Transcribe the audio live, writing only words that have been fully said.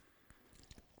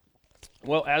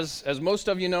Well, as most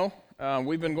of you know,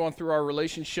 we've been going through our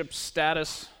relationship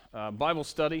status Bible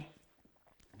study,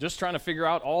 just trying to figure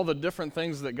out all the different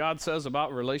things that God says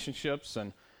about relationships,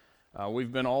 and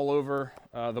we've been all over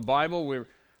the Bible. We're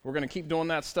going to keep doing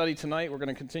that study tonight. We're going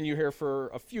to continue here for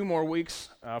a few more weeks.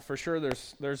 For sure,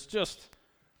 there's just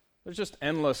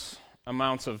endless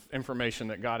amounts of information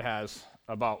that God has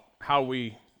about how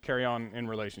we carry on in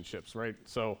relationships, right?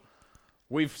 So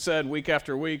we've said week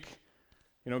after week,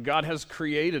 God has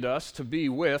created us to be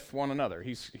with one another.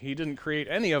 He didn't create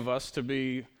any of us to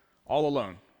be all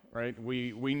alone, right?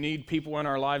 We need people in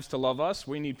our lives to love us.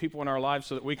 We need people in our lives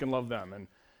so that we can love them.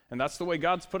 And that's the way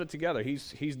God's put it together.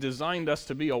 He's designed us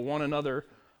to be a one another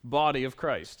body of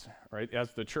Christ, right,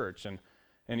 as the church. And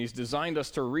He's designed us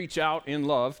to reach out in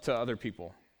love to other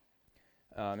people.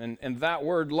 And that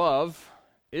word love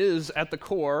is at the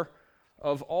core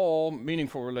of all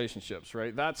meaningful relationships,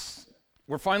 right?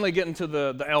 We're finally getting to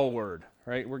the L word,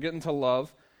 right? We're getting to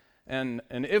love. And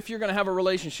if you're going to have a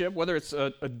relationship, whether it's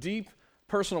a deep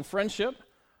personal friendship,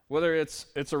 whether it's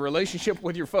a relationship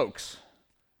with your folks,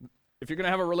 if you're going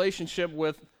to have a relationship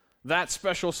with that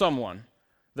special someone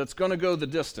that's going to go the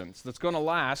distance, that's going to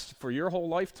last for your whole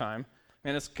lifetime,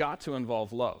 man, it's got to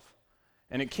involve love.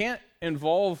 And it can't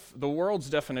involve the world's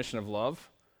definition of love,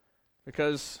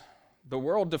 because the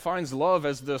world defines love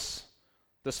as this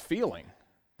feeling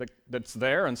that's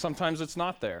there, and sometimes it's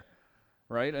not there,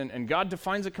 right? And God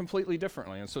defines it completely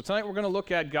differently. And so tonight we're going to look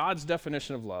at God's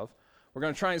definition of love. We're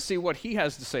going to try and see what He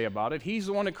has to say about it. He's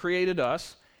the one that created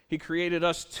us. He created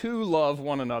us to love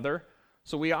one another.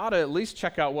 So we ought to at least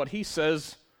check out what He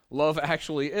says love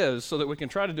actually is, so that we can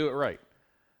try to do it right.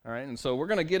 All right, and so we're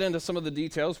going to get into some of the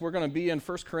details. We're going to be in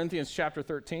 1 Corinthians chapter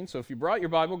 13. So if you brought your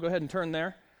Bible, go ahead and turn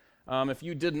there. If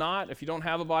you did not, if you don't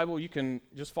have a Bible, you can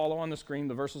just follow on the screen.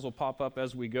 The verses will pop up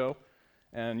as we go,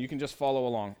 and you can just follow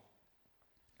along.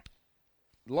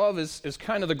 Love is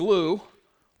kind of the glue,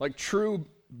 like true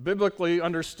biblically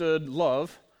understood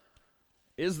love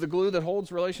is the glue that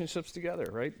holds relationships together,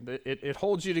 right? It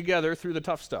holds you together through the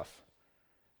tough stuff.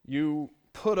 You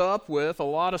put up with a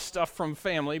lot of stuff from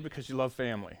family because you love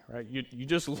family, right? You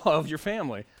just love your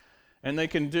family. And they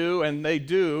can do, and they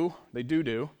do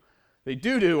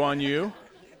on you.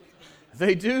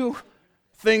 They do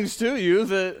things to you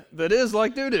that is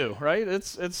like doo-doo, right?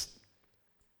 It's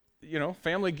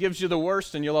family gives you the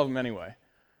worst and you love them anyway.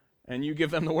 And you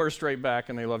give them the worst right back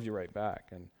and they love you right back.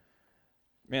 And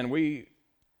man, we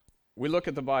look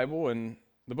at the Bible, and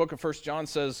the book of 1 John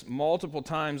says multiple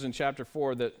times in chapter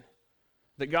 4 that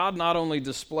God not only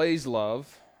displays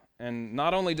love, and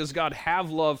not only does God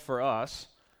have love for us,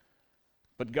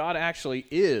 but God actually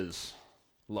is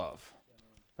love.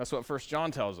 That's what 1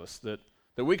 John tells us, that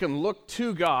we can look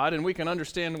to God and we can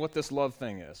understand what this love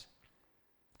thing is.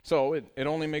 So it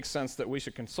only makes sense that we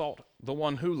should consult the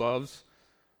one who loves,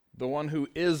 the one who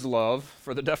is love,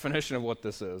 for the definition of what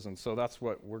this is. And so that's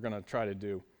what we're going to try to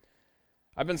do.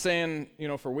 I've been saying,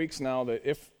 for weeks now, that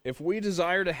if we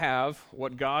desire to have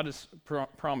what God is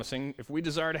promising, if we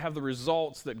desire to have the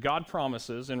results that God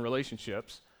promises in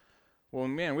relationships, well,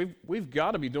 man, we've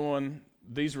got to be doing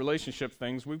these relationship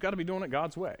things. We've got to be doing it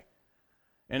God's way.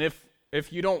 And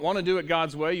if you don't want to do it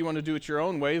God's way, you want to do it your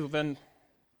own way, then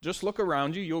just look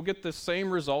around you. You'll get the same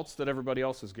results that everybody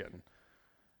else is getting.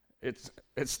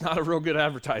 It's not a real good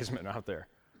advertisement out there,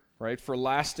 right, for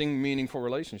lasting, meaningful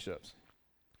relationships.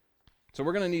 So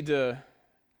we're going to need to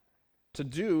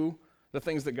do the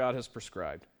things that God has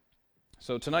prescribed.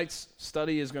 So tonight's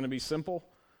study is going to be simple.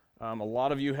 A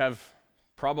lot of you have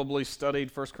probably studied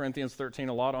 1 Corinthians 13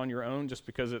 a lot on your own, just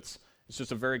because it's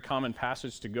just a very common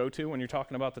passage to go to when you're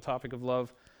talking about the topic of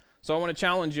love. So I want to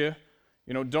challenge you,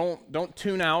 don't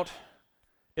tune out.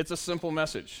 It's a simple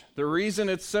message. The reason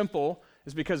it's simple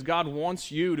is because God wants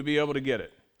you to be able to get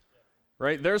it.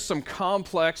 Right? There's some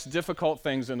complex, difficult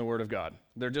things in the Word of God.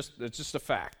 It's just a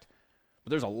fact.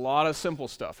 But there's a lot of simple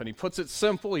stuff. And He puts it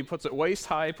simple, He puts it waist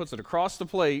high, He puts it across the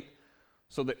plate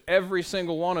so that every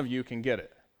single one of you can get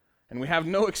it. And we have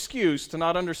no excuse to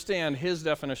not understand His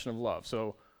definition of love.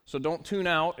 So don't tune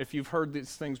out if you've heard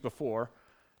these things before.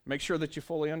 Make sure that you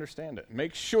fully understand it.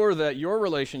 Make sure that your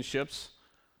relationships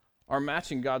are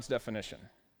matching God's definition.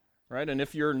 Right? And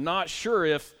if you're not sure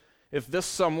if this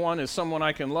someone is someone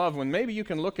I can love, when maybe you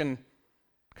can look and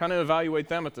kind of evaluate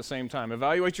them at the same time.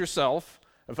 Evaluate yourself,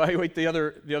 evaluate the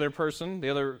other person, the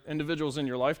other individuals in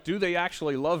your life. Do they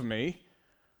actually love me?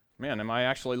 Man, am I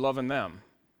actually loving them?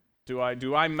 Do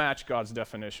I match God's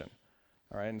definition?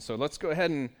 All right, and so let's go ahead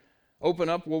and open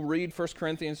up. We'll read 1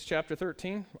 Corinthians chapter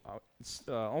 13. It's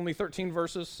only 13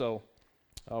 verses, so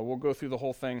we'll go through the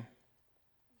whole thing.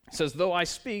 It says, "Though I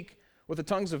speak with the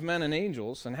tongues of men and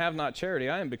angels, and have not charity,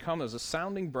 I am become as a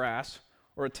sounding brass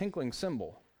or a tinkling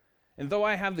cymbal. And though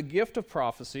I have the gift of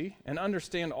prophecy, and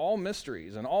understand all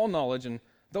mysteries and all knowledge, and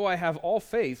though I have all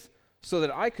faith, so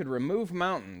that I could remove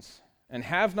mountains, and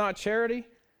have not charity,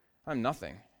 I'm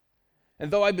nothing. And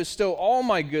though I bestow all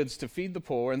my goods to feed the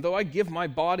poor, and though I give my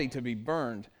body to be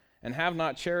burned, and have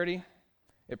not charity,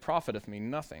 it profiteth me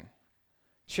nothing.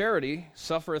 Charity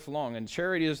suffereth long, and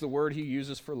charity is the word he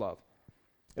uses for love.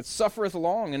 It suffereth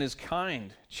long and is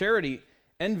kind. Charity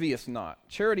envieth not.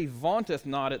 Charity vaunteth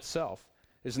not itself,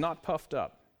 is not puffed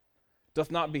up,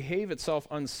 doth not behave itself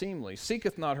unseemly,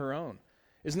 seeketh not her own,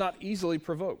 is not easily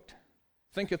provoked,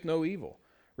 thinketh no evil,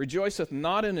 rejoiceth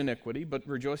not in iniquity, but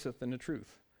rejoiceth in the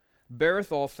truth,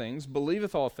 beareth all things,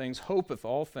 believeth all things, hopeth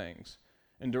all things,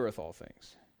 endureth all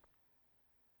things.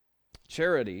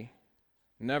 Charity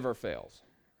never fails,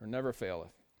 or never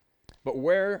faileth. But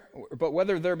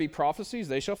whether there be prophecies,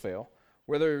 they shall fail.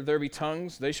 Whether there be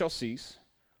tongues, they shall cease.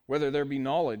 Whether there be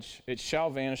knowledge, it shall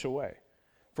vanish away.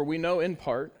 For we know in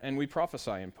part, and we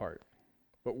prophesy in part.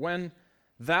 But when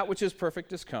that which is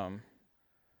perfect is come,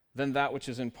 then that which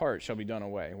is in part shall be done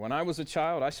away. When I was a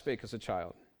child, I spake as a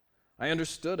child. I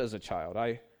understood as a child.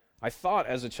 I thought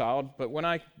as a child, but when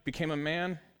I became a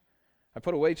man, I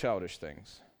put away childish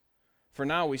things. For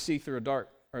now we see through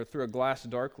a glass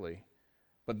darkly,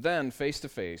 but then face to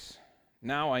face.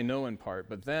 Now I know in part,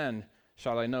 but then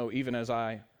shall I know, even as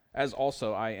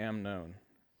also I am known.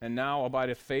 And now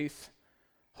abideth faith,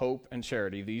 hope, and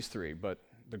charity, these three. But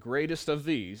the greatest of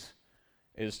these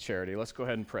is charity. Let's go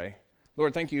ahead and pray.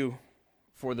 Lord, thank you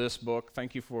for this book.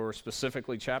 Thank you for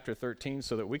specifically chapter 13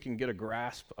 so that we can get a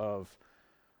grasp of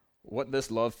what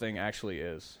this love thing actually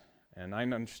is. And I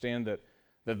understand that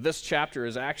this chapter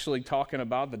is actually talking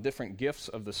about the different gifts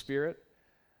of the Spirit,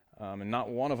 and not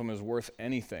one of them is worth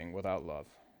anything without love.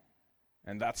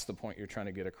 And that's the point you're trying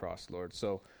to get across, Lord.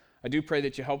 So I do pray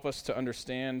that you help us to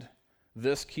understand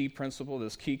this key principle,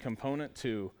 this key component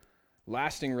to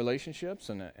lasting relationships,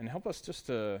 and help us just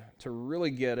to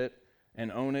really get it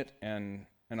and own it and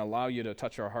allow you to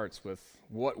touch our hearts with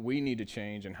what we need to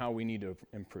change and how we need to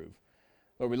improve.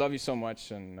 Lord, we love you so much,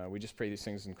 and we just pray these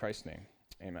things in Christ's name.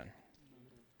 Amen.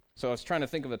 So I was trying to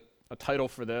think of a title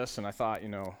for this, and I thought,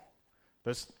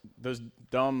 those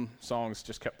dumb songs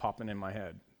just kept popping in my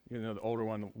head. The older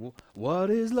one, what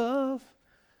is love?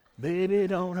 Baby,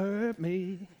 don't hurt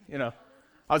me. I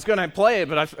was going to play it,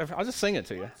 but I'll just sing it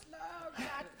to you.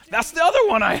 That's the other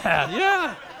one I had,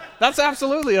 yeah. That's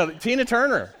absolutely Tina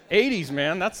Turner, 80s,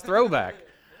 man. That's throwback.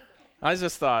 I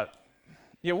just thought,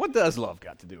 what does love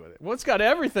got to do with it? Well, it's got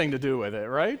everything to do with it,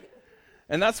 right?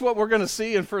 And that's what we're going to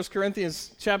see in 1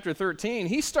 Corinthians chapter 13.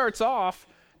 He starts off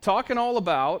talking all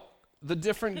about the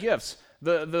different gifts.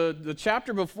 The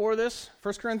chapter before this,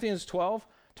 1 Corinthians 12,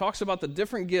 talks about the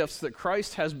different gifts that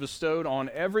Christ has bestowed on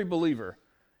every believer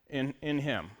in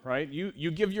him, right?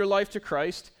 You give your life to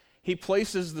Christ. He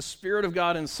places the Spirit of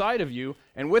God inside of you,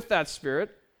 and with that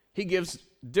Spirit, he gives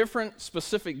different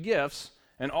specific gifts,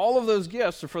 and all of those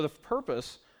gifts are for the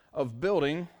purpose of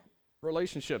building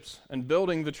relationships and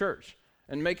building the church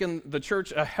and making the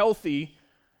church a healthy,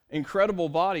 incredible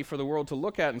body for the world to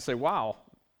look at and say, wow,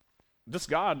 this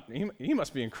God, he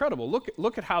must be incredible.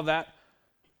 Look at how that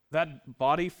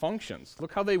body functions.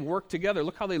 Look how they work together.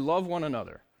 Look how they love one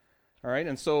another. All right,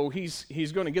 and so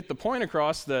he's going to get the point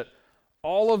across that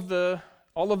all of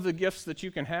the gifts that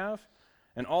you can have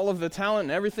and all of the talent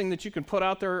and everything that you can put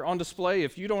out there on display,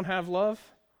 if you don't have love,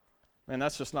 man,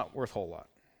 that's just not worth a whole lot.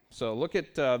 So look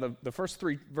at the first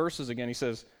three verses again. He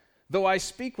says, though I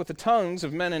speak with the tongues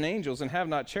of men and angels and have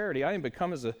not charity, I am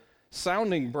become as a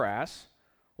sounding brass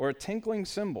or a tinkling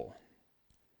cymbal.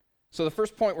 So the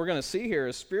first point we're going to see here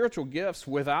is spiritual gifts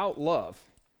without love.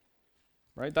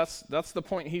 Right? That's the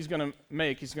point he's going to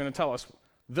make. He's going to tell us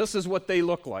this is what they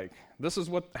look like. This is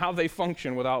how they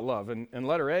function without love. And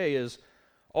letter A is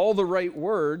all the right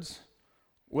words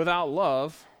without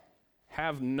love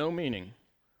have no meaning.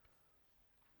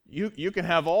 You can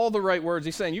have all the right words.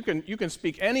 He's saying you can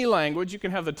speak any language. You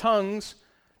can have the tongues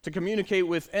to communicate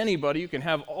with anybody. You can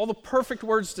have all the perfect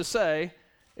words to say.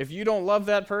 If you don't love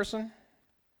that person,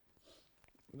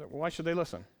 why should they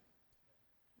listen?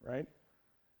 Right?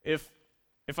 If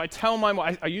I tell my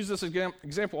wife, I use this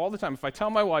example all the time. If I tell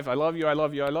my wife, I love you, I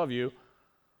love you, I love you,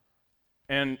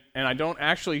 and I don't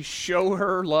actually show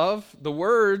her love, the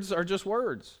words are just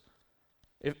words.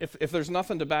 If there's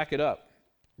nothing to back it up.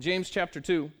 James chapter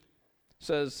 2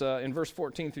 says in verse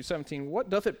 14 through 17, what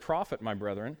doth it profit, my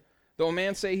brethren, though a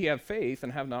man say he have faith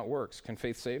and have not works? Can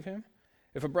faith save him?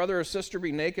 If a brother or sister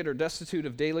be naked or destitute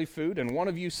of daily food, and one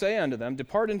of you say unto them,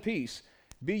 depart in peace,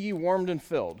 be ye warmed and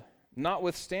filled,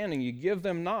 notwithstanding you give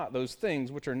them not those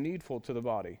things which are needful to the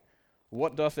body.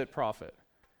 What doth it profit?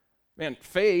 Man,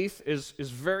 faith is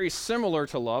very similar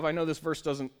to love. I know this verse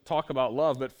doesn't talk about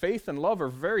love, but faith and love are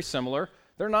very similar.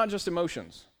 They're not just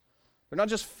emotions. They're not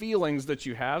just feelings that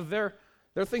you have. They're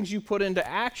things you put into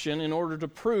action in order to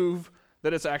prove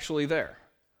that it's actually there.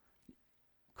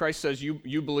 Christ says,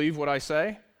 you believe what I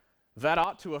say? That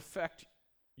ought to affect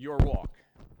your walk.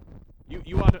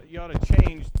 You ought to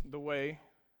change the way,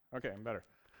 okay, I'm better.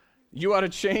 You ought to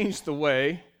change the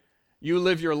way you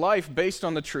live your life based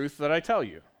on the truth that I tell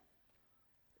you.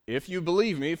 If you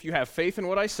believe me, if you have faith in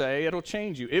what I say, it'll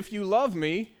change you. If you love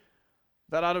me,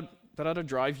 that ought to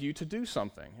drive you to do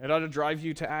something. It ought to drive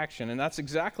you to action, and that's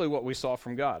exactly what we saw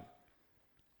from God.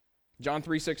 John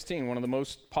 3:16, one of the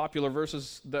most popular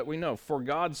verses that we know. For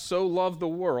God so loved the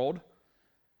world.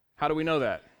 How do we know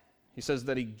that? He says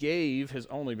that he gave his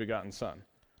only begotten Son,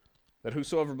 that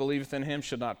whosoever believeth in him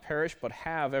should not perish, but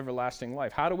have everlasting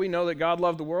life. How do we know that God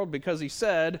loved the world? Because he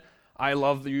said, I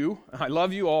love you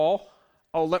all.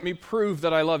 Oh, let me prove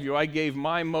that I love you. I gave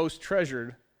my most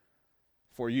treasured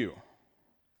for you.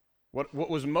 What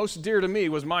was most dear to me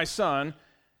was my Son,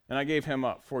 and I gave him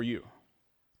up for you.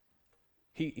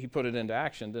 He put it into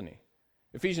action, didn't he?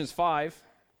 Ephesians 5,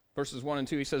 verses 1 and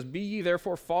 2, he says, Be ye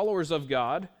therefore followers of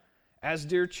God, as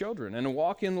dear children, and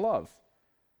walk in love,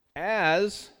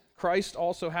 as Christ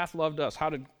also hath loved us. How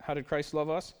did Christ love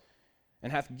us?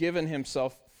 And hath given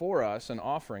himself for us an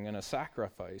offering and a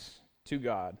sacrifice to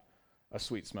God, a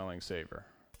sweet-smelling savor.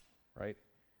 Right?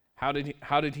 How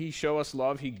did he show us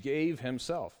love? He gave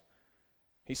himself.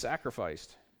 He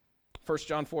sacrificed. 1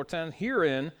 John 4:10,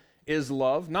 herein is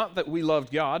love, not that we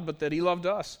loved God, but that he loved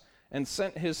us, and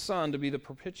sent his Son to be the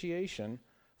propitiation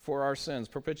for our sins.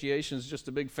 Propitiation is just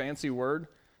a big fancy word.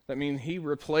 That means he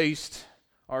replaced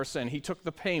our sin. He took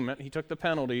the payment, he took the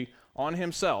penalty on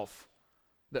himself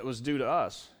that was due to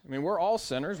us. I mean, we're all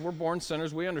sinners. We're born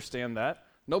sinners. We understand that.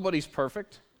 Nobody's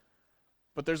perfect.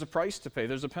 But there's a price to pay.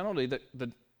 There's a penalty that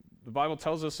the Bible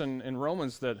tells us in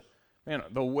Romans that, man,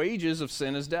 the wages of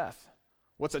sin is death.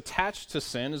 What's attached to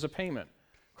sin is a payment.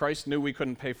 Christ knew we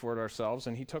couldn't pay for it ourselves,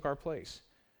 and he took our place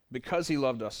because he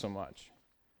loved us so much.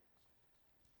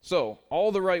 So,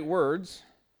 all the right words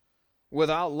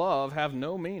without love have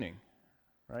no meaning,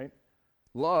 right?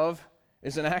 Love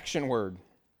is an action word.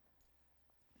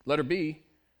 Letter B,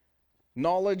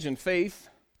 knowledge and faith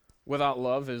without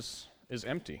love is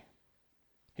empty.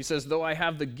 He says, though I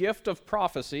have the gift of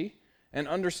prophecy and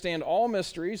understand all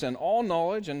mysteries and all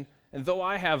knowledge, and though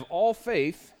I have all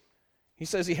faith, he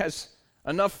says he has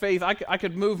enough faith. I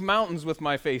could move mountains with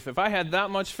my faith. If I had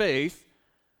that much faith,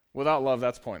 without love,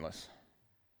 that's pointless.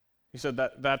 He said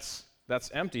that's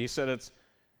empty. He said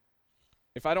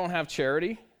if I don't have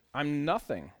charity, I'm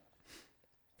nothing.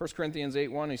 1 Corinthians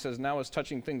 8:1, he says, now as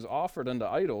touching things offered unto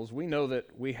idols, we know that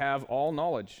we have all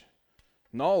knowledge.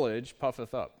 Knowledge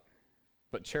puffeth up,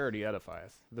 but charity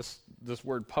edifieth. This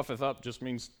word puffeth up just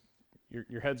means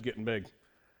your head's getting big.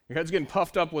 Your head's getting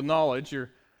puffed up with knowledge. You're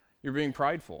being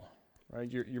prideful, right?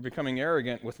 You're becoming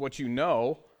arrogant with what you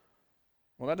know.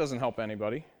 Well, that doesn't help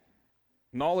anybody.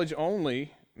 Knowledge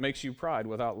only makes you pride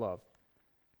without love.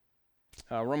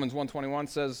 Romans 1:21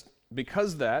 says,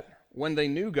 because that, when they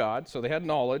knew God, so they had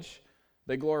knowledge,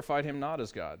 they glorified him not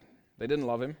as God. They didn't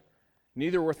love him.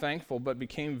 Neither were thankful, but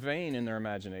became vain in their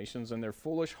imaginations, and their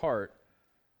foolish heart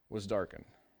was darkened.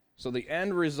 So the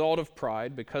end result of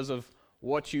pride, because of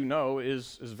what you know,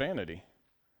 is vanity.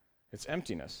 It's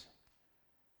emptiness.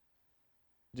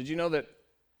 Did you know that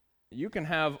you can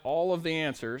have all of the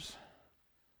answers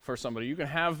for somebody? You can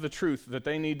have the truth that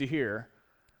they need to hear,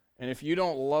 and if you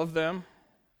don't love them,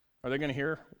 are they going to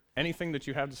hear anything that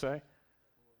you have to say?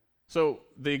 So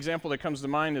the example that comes to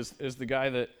mind is the guy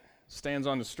that stands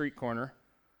on the street corner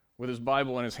with his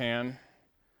Bible in his hand,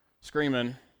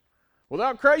 screaming,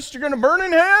 without Christ, you're going to burn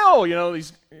in hell. You know,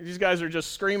 these guys are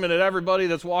just screaming at everybody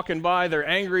that's walking by. They're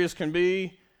angry as can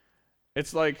be.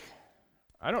 It's like,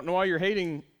 I don't know why you're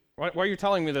hating, why are you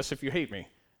telling me this if you hate me?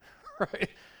 Right?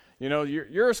 You know,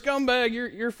 you're a scumbag,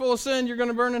 you're full of sin, you're going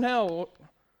to burn in hell. Well,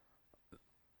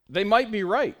 they might be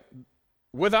right.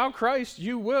 Without Christ,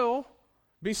 you will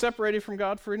be separated from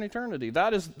God for an eternity.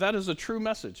 That is a true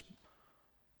message.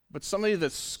 But somebody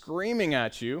that's screaming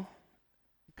at you,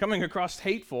 coming across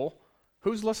hateful,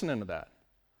 who's listening to that?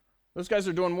 Those guys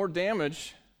are doing more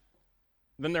damage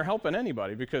than they're helping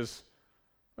anybody because,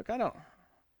 look,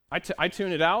 I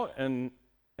tune it out, and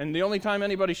the only time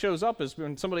anybody shows up is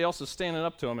when somebody else is standing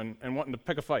up to them and wanting to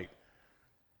pick a fight.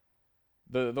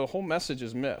 The whole message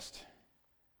is missed.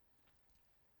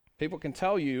 People can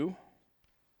tell you,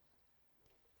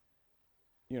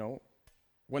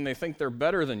 when they think they're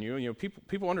better than you. You know,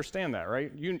 people understand that,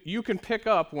 right? You can pick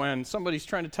up when somebody's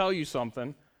trying to tell you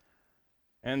something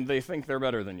and they think they're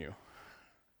better than you,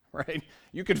 right?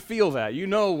 You can feel that. You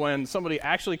know when somebody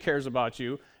actually cares about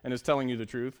you and is telling you the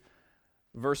truth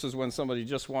versus when somebody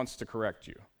just wants to correct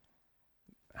you.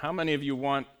 How many of you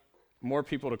want more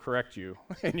people to correct you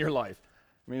in your life?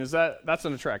 I mean, that's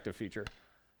an attractive feature.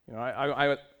 You know,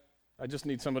 I just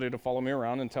need somebody to follow me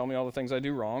around and tell me all the things I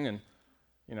do wrong, and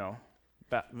you know,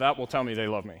 that will tell me they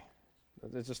love me.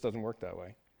 It just doesn't work that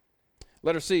way.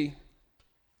 Letter C,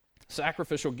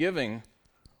 sacrificial giving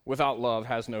without love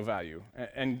has no value.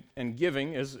 And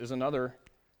giving is another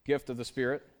gift of the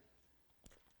Spirit.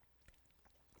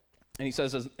 And he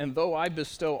says, and though I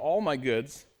bestow all my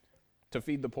goods to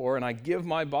feed the poor, and I give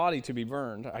my body to be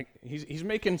burned, he's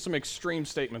making some extreme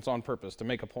statements on purpose to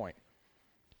make a point.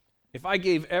 If I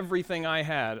gave everything I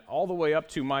had, all the way up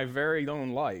to my very own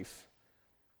life,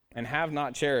 and have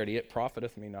not charity, it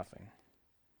profiteth me nothing.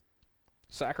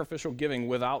 Sacrificial giving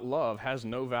without love has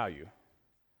no value.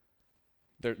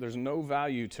 There's no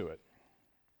value to it.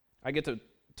 I get to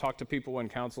talk to people in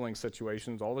counseling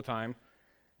situations all the time,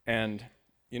 and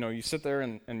you know, you sit there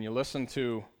and you listen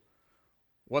to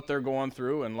what they're going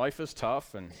through, and life is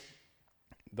tough, and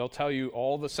they'll tell you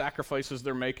all the sacrifices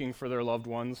they're making for their loved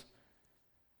ones,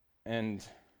 and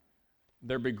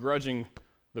they're begrudging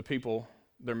the people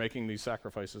they're making these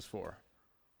sacrifices for,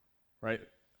 right?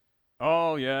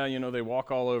 Oh, yeah, you know, they walk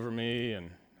all over me,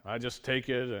 and I just take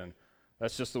it, and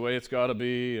that's just the way it's got to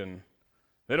be, and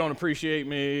they don't appreciate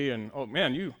me, and oh,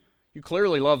 man, you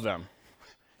clearly love them.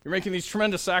 You're making these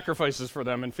tremendous sacrifices for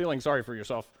them and feeling sorry for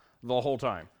yourself the whole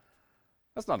time.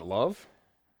 That's not love,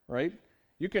 right?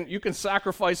 You can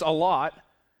sacrifice a lot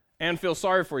and feel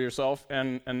sorry for yourself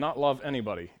and not love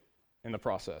anybody in the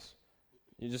process.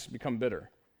 You just become bitter.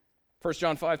 1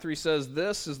 John 5:3 says,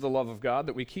 this is the love of God,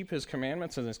 that we keep his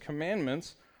commandments, and his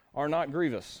commandments are not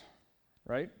grievous,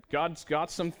 right? God's got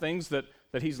some things that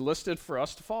he's listed for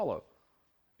us to follow.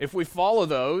 If we follow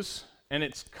those and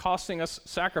it's costing us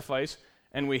sacrifice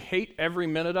and we hate every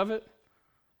minute of it,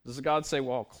 does God say,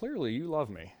 well, clearly you love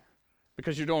me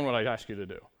because you're doing what I ask you to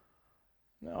do?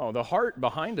 No, the heart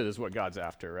behind it is what God's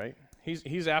after, right?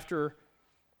 He's after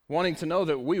wanting to know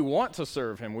that we want to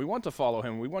serve him, we want to follow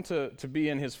him, we want to be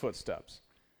in his footsteps.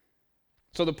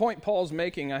 So the point Paul's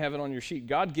making, I have it on your sheet,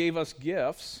 God gave us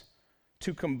gifts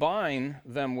to combine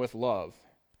them with love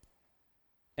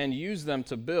and use them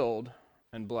to build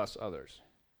and bless others.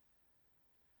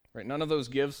 Right? None of those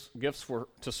gifts were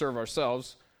to serve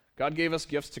ourselves. God gave us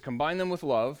gifts to combine them with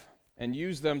love and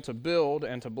use them to build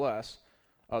and to bless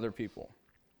other people.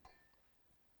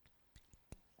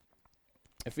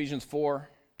 Ephesians 4,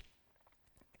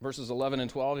 verses 11 and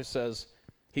 12, it says,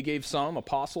 he gave some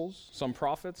apostles, some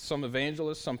prophets, some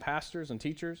evangelists, some pastors and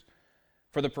teachers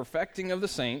for the perfecting of the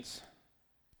saints.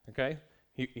 Okay?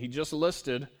 He just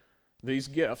listed these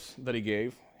gifts that he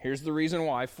gave. Here's the reason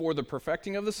why. For the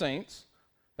perfecting of the saints,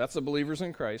 that's the believers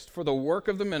in Christ. For the work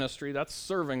of the ministry, that's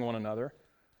serving one another.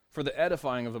 For the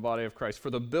edifying of the body of Christ.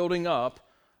 For the building up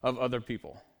of other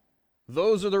people.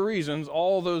 Those are the reasons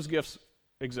all those gifts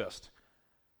exist.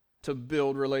 To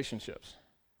build relationships.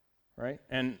 Right?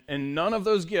 And none of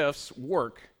those gifts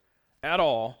work at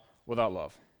all without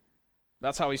love.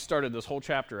 That's how he started this whole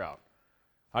chapter out.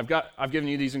 I've given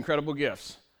you these incredible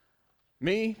gifts.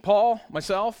 Me, Paul,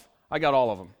 myself, I got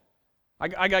all of them.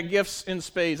 I got gifts in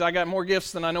spades. I got more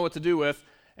gifts than I know what to do with.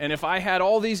 And if I had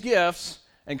all these gifts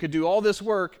and could do all this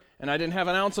work and I didn't have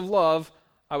an ounce of love,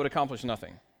 I would accomplish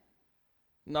nothing.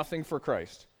 Nothing for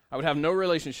Christ. I would have no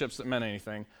relationships that meant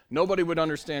anything. Nobody would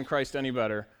understand Christ any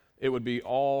better. It would be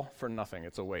all for nothing.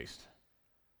 It's a waste.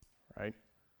 Right?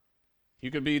 You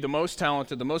could be the most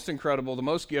talented, the most incredible, the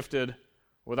most gifted.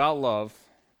 Without love,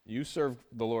 you serve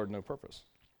the Lord no purpose.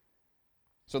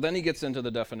 So then he gets into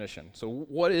the definition. So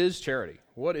what is charity?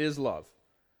 What is love?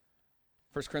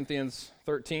 1 Corinthians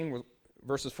 13,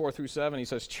 verses 4 through 7, he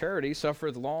says, charity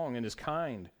suffereth long and is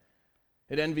kind.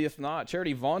 It envieth not.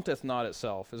 Charity vaunteth not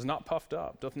itself, is not puffed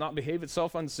up, doth not behave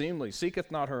itself unseemly,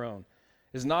 seeketh not her own,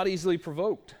 is not easily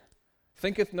provoked,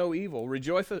 thinketh no evil,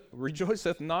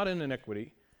 rejoiceth not in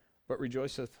iniquity, but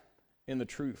rejoiceth in the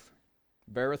truth,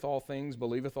 beareth all things,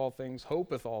 believeth all things,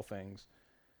 hopeth all things,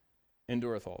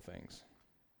 endureth all things.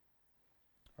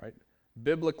 Right?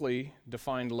 Biblically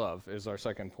defined love is our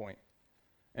second point.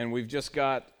 And we've just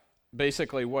got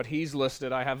basically what he's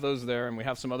listed. I have those there, and we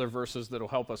have some other verses that will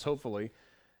help us hopefully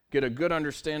get a good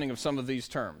understanding of some of these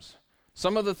terms.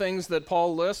 Some of the things that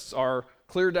Paul lists are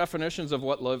clear definitions of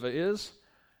what love is,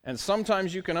 and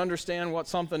sometimes you can understand what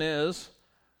something is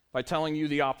by telling you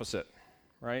the opposite,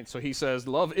 right? So he says,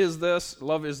 love is this,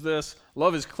 love is this.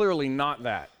 Love is clearly not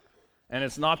that. And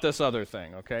it's not this other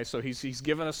thing, okay? So he's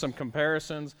given us some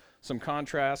comparisons, some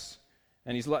contrasts,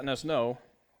 and he's letting us know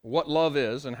what love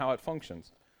is and how it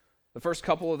functions. The first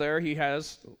couple there he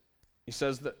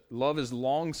says that love is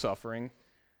long-suffering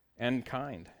and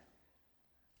kind.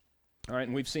 All right,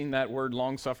 and we've seen that word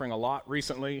long-suffering a lot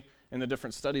recently in the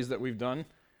different studies that we've done.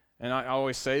 And I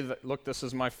always say that, look, this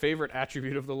is my favorite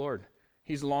attribute of the Lord.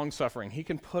 He's long-suffering. He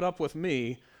can put up with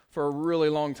me for a really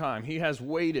long time. He has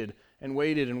waited and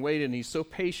waited and waited, and he's so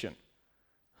patient.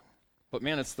 But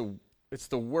man, it's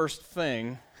the worst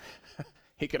thing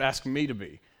he could ask me to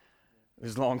be,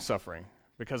 is long-suffering,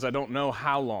 because I don't know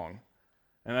how long,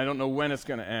 and I don't know when it's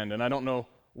going to end, and I don't know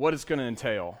what it's going to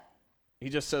entail. He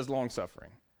just says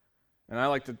long-suffering. And I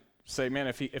like to say, man,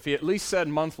 if he at least said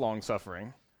month-long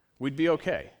suffering, we'd be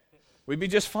okay. We'd be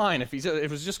just fine if it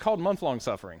was just called month-long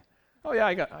suffering. Oh yeah,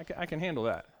 I can handle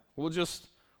that. We'll just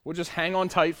hang on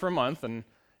tight for a month, and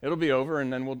it'll be over,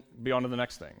 and then we'll be on to the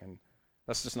next thing. And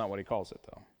that's just not what he calls it,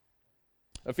 though.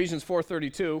 Ephesians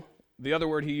 4:32, the other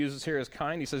word he uses here is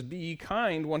kind. He says, be ye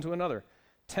kind one to another,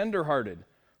 tender-hearted,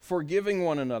 forgiving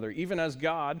one another, even as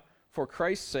God, for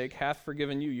Christ's sake, hath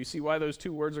forgiven you. You see why those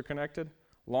two words are connected?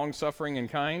 Long-suffering and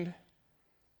kind.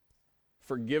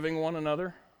 Forgiving one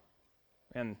another.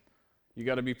 And you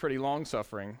got to be pretty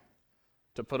long-suffering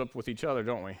to put up with each other,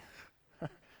 don't we?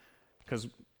 Because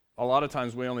a lot of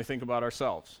times we only think about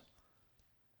ourselves,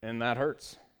 and that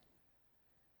hurts.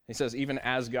 He says, even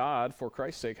as God, for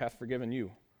Christ's sake, hath forgiven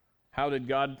you. How did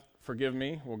God forgive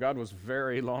me? Well, God was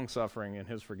very long-suffering in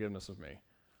his forgiveness of me.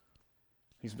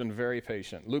 He's been very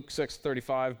patient. Luke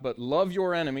 6:35, but love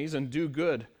your enemies and do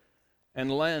good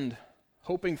and lend,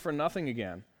 hoping for nothing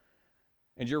again,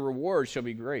 and your reward shall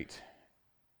be great,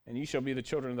 and ye shall be the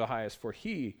children of the highest, for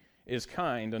he is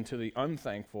kind unto the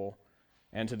unthankful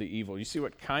and to the evil. You see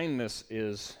what kindness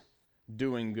is?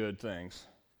 Doing good things,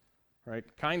 right?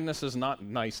 Kindness is not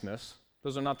niceness.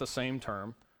 Those are not the same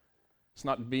term. It's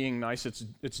not being nice. It's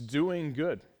doing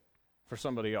good for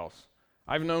somebody else.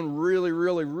 I've known really,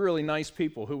 really, really nice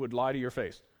people who would lie to your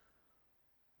face.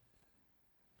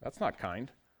 That's not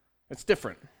kind. It's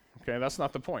different, okay? That's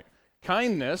not the point.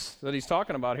 Kindness that he's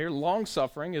talking about here,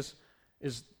 long-suffering,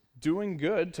 is doing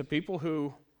good to people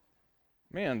who,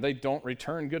 man, they don't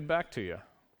return good back to you.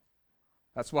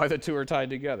 That's why the two are tied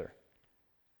together.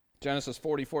 Genesis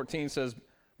 40:14 says,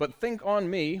 but think on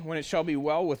me when it shall be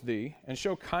well with thee, and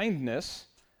show kindness,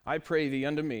 I pray thee,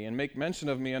 unto me, and make mention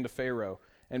of me unto Pharaoh,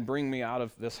 and bring me out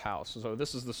of this house. So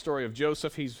this is the story of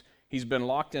Joseph. He's been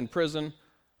locked in prison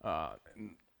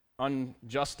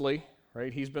unjustly,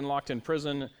 right? He's been locked in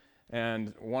prison,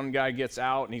 and one guy gets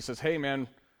out, and he says, hey, man,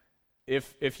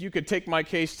 if you could take my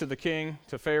case to the king,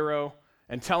 to Pharaoh,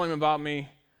 and tell him about me,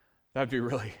 that'd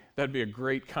be a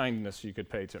great kindness you could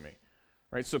pay to me,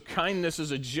 right? So kindness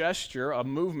is a gesture, a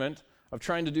movement of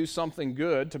trying to do something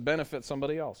good to benefit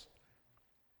somebody else.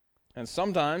 And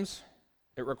sometimes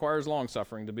it requires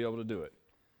long-suffering to be able to do it.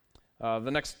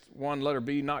 The next one, letter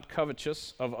B, not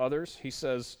covetous of others. He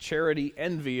says, charity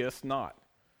envieth not.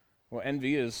 Well,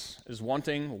 envy is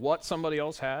wanting what somebody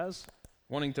else has,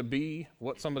 wanting to be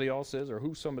what somebody else is or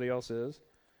who somebody else is.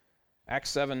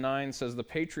 Acts 7:9 says, the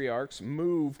patriarchs,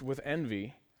 moved with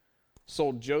envy,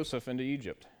 sold Joseph into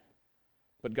Egypt.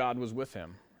 But God was with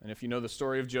him. And if you know the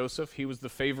story of Joseph, he was the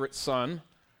favorite son.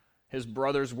 His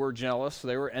brothers were jealous.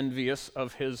 They were envious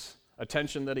of his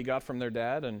attention that he got from their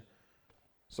dad, and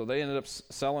so they ended up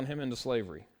selling him into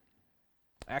slavery.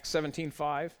 Acts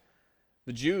 17:5,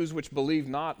 the Jews which believed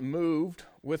not moved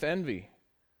with envy,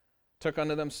 took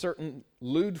unto them certain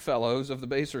lewd fellows of the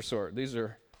baser sort. These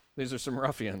are some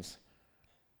ruffians.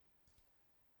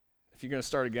 If you're going to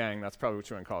start a gang, that's probably what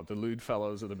you want to call it, the lewd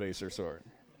fellows of the baser sort.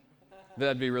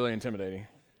 That'd be really intimidating.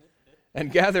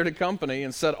 And gathered a company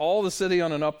and set all the city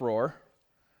on an uproar,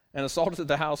 and assaulted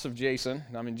the house of Jason.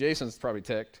 I mean, Jason's probably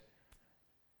ticked.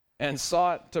 And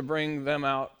sought to bring them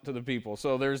out to the people.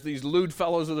 So there's these lewd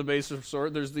fellows of the baser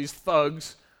sort. There's these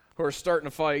thugs who are starting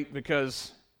to fight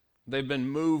because they've been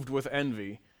moved with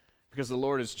envy, because the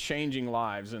Lord is changing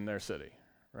lives in their city,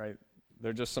 right?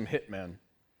 They're just some hitmen.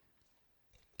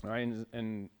 Right?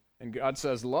 And God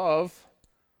says love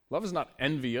is not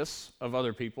envious of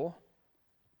other people.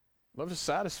 Love is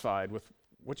satisfied with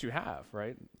what you have,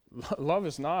 right? Love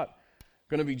is not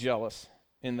going to be jealous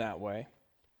in that way.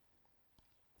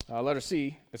 Letter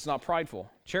C, it's not prideful.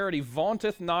 Charity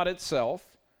vaunteth not itself.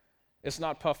 It's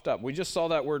not puffed up. We just saw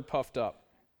that word puffed up.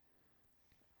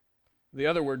 The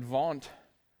other word, vaunt,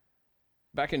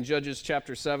 back in Judges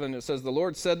chapter 7, it says, the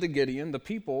Lord said to Gideon, the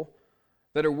people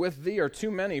that are with thee are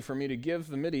too many for me to give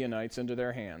the Midianites into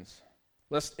their hands,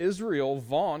 lest Israel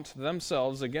vaunt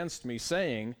themselves against me,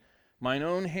 saying, mine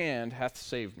own hand hath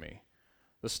saved me.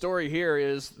 The story here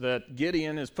is that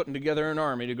Gideon is putting together an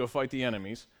army to go fight the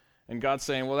enemies, and God's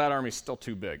saying, well, that army's still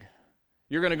too big.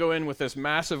 You're going to go in with this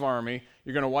massive army,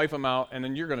 you're going to wipe them out, and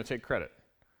then you're going to take credit.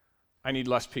 I need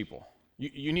less people.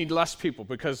 You need less people,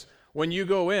 because when you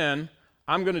go in,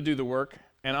 I'm going to do the work,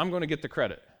 and I'm going to get the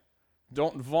credit.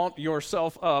 Don't vaunt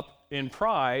yourself up in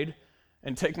pride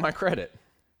and take my credit.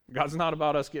 God's not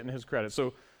about us getting his credit.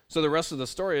 So the rest of the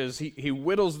story is he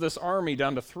whittles this army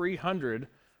down to 300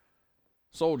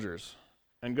 soldiers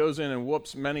and goes in and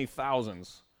whoops many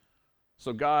thousands.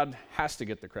 So God has to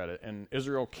get the credit, and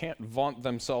Israel can't vaunt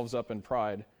themselves up in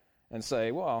pride and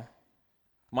say, well,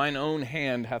 mine own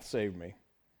hand hath saved me.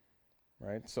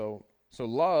 Right? So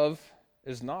love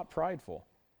is not prideful.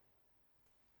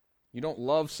 You don't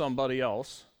love somebody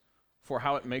else for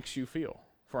how it makes you feel,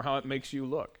 for how it makes you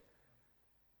look.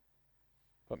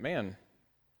 But man,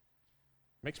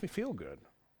 it makes me feel good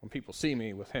when people see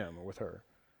me with him or with her.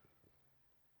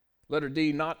 Letter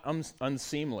D, not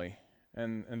unseemly.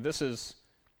 And this is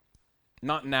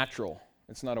not natural.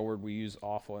 It's not a word we use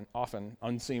often,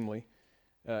 unseemly.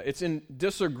 It's in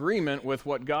disagreement with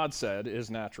what God said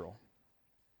is natural.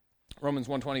 Romans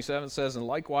 1:27 says, and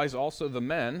likewise also the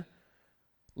men,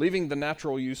 leaving the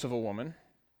natural use of a woman,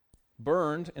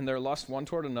 burned in their lust one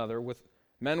toward another, with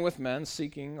men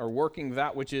seeking or working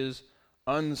that which is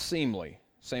unseemly,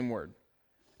 same word,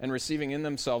 and receiving in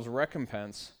themselves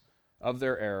recompense of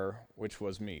their error, which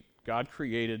was meat. God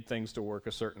created things to work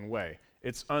a certain way.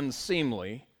 It's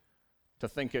unseemly to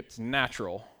think it's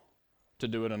natural to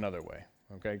do it another way.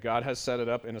 Okay, God has set it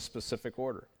up in a specific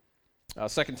order.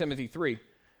 2 Timothy 3,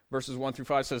 verses 1 through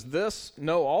 5 says, this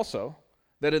know also,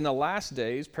 that in the last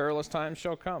days perilous times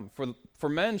shall come. For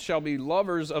men shall be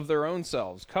lovers of their own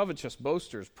selves, covetous,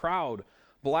 boasters, proud,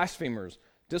 blasphemers,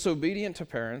 disobedient to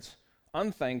parents,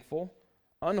 unthankful,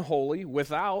 unholy,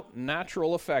 without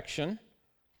natural affection,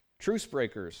 truce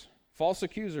breakers, false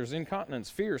accusers,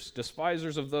 incontinents, fierce,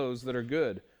 despisers of those that are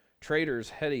good,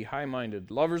 traitors, heady, high-minded,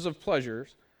 lovers of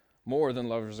pleasures more than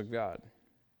lovers of God,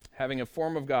 having a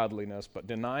form of godliness, but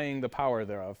denying the power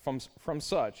thereof. From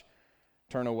such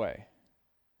turn away.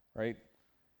 Right?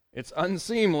 It's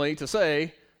unseemly to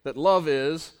say that love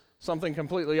is something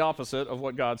completely opposite of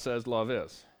what God says love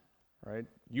is. Right?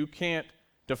 You can't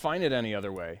define it any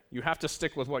other way. You have to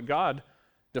stick with what God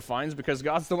defines because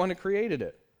God's the one that created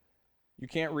it. You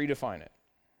can't redefine it.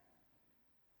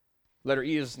 Letter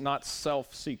E is not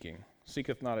self-seeking,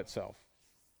 seeketh not itself.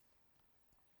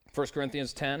 1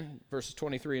 Corinthians 10, verses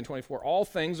 23 and 24, all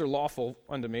things are lawful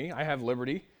unto me, I have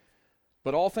liberty,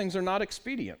 but all things are not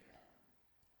expedient.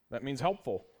 That means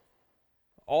helpful.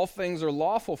 All things are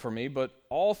lawful for me, but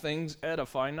all things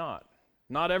edify not.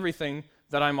 Not everything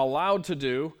that I'm allowed to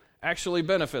do actually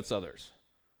benefits others.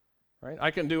 Right? I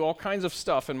can do all kinds of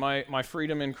stuff in my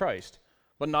freedom in Christ,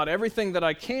 but not everything that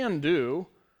I can do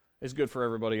is good for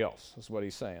everybody else, is what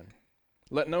he's saying.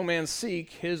 Let no man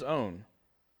seek his own,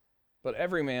 but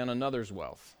every man another's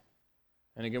wealth.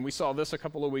 And again, we saw this a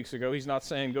couple of weeks ago. He's not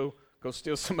saying go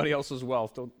steal somebody else's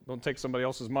wealth. Don't take somebody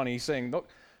else's money. He's saying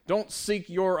don't seek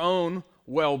your own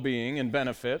well-being and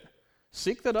benefit.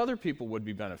 Seek that other people would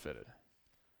be benefited.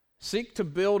 Seek to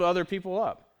build other people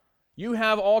up. You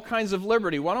have all kinds of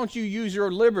liberty. Why don't you use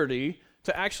your liberty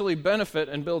to actually benefit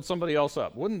and build somebody else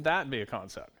up? Wouldn't that be a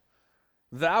concept?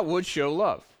 That would show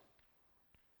love.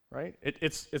 Right?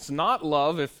 It's not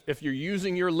love if you're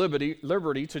using your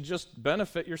liberty to just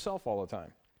benefit yourself all the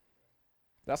time.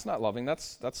 That's not loving.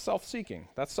 That's self-seeking.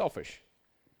 That's selfish.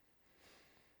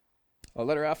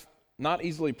 Letter F, not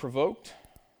easily provoked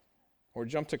or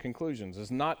jump to conclusions. Is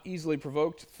not easily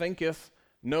provoked, thinketh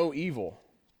no evil.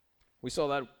 We saw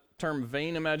that term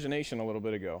vain imagination a little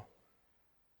bit ago.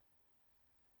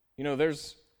 You know,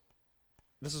 this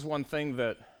is one thing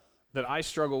that I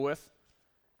struggle with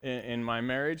in my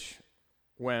marriage.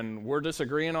 When we're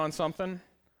disagreeing on something,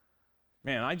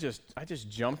 man, I just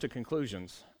jump to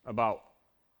conclusions about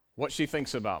what she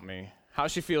thinks about me, how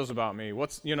she feels about me,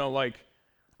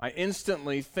 I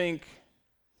instantly think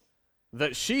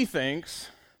that she thinks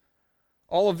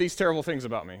all of these terrible things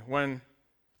about me, when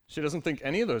she doesn't think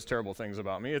any of those terrible things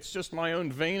about me. It's just my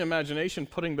own vain imagination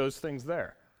putting those things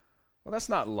there. Well, that's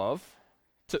not love.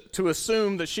 To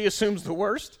assume that she assumes the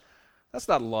worst, that's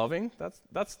not loving.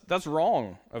 That's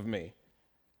wrong of me.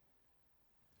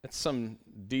 It's some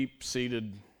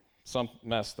deep-seated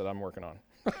mess that I'm working on.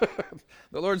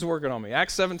 The Lord's working on me.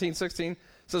 Acts 17:16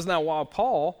 says, now while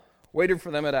Paul waited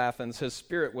for them at Athens, his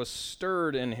spirit was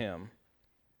stirred in him,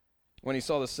 when he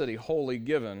saw the city wholly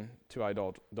given to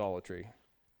idolatry.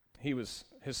 His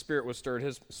spirit was stirred,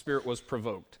 his spirit was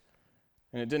provoked.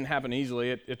 And it didn't happen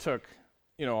easily. It took,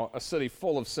 a city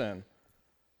full of sin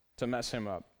to mess him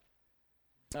up.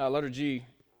 Letter G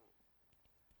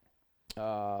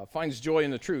finds joy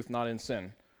in the truth, not in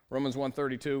sin. Romans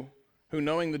 1:32, who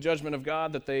knowing the judgment of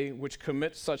God, that they which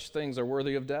commit such things are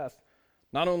worthy of death,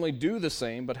 not only do the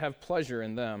same, but have pleasure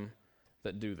in them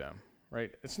that do them.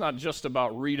 Right? It's not just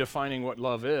about redefining what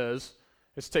love is.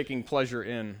 It's taking pleasure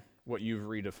in what you've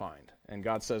redefined. And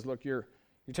God says, look, you're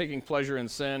taking pleasure in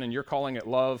sin and you're calling it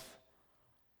love.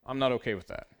 I'm not okay with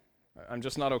that. I'm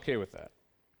just not okay with that.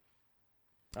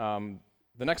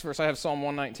 The next verse I have, Psalm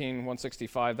 119,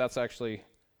 165. That's actually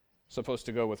supposed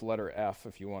to go with letter F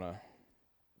if you want to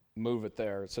move it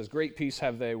there. It says, great peace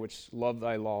have they which love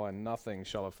thy law, and nothing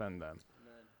shall offend them.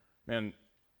 Amen. Man,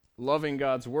 loving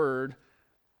God's word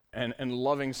and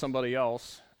loving somebody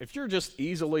else, if you're just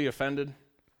easily offended,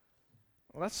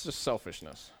 well, that's just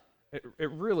selfishness.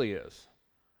 It really is.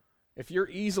 If you're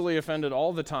easily offended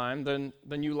all the time,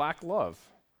 then you lack love.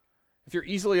 If you're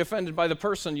easily offended by the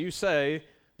person you say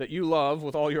that you love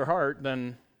with all your heart,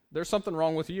 then there's something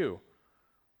wrong with you.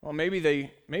 Well, maybe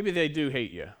they do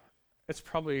hate you. It's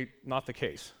probably not the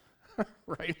case,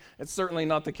 right? It's certainly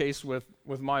not the case with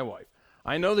my wife.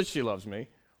 I know that she loves me.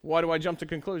 Why do I jump to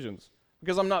conclusions?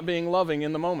 Because I'm not being loving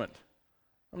in the moment.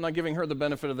 I'm not giving her the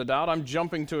benefit of the doubt. I'm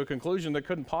jumping to a conclusion that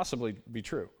couldn't possibly be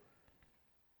true.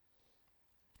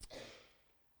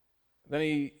 Then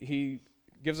he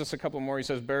gives us a couple more. He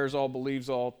says, bears all, believes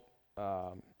all,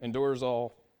 endures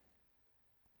all,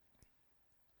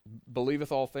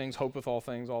 believeth all things, hopeth all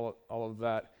things, all of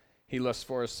that. He lists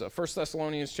for us 1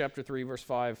 Thessalonians chapter 3, verse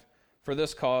 5, for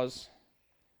this cause,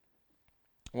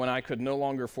 when I could no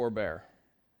longer forbear,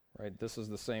 right? This is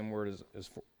the same word as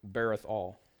beareth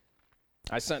all.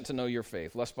 I sent to know your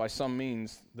faith, lest by some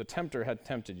means the tempter had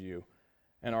tempted you,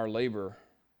 and our labor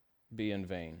be in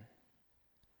vain.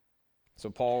 So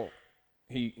Paul,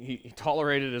 he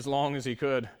tolerated as long as he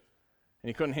could, and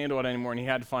he couldn't handle it anymore, and he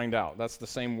had to find out. That's the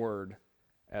same word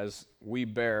as we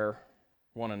bear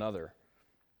one another.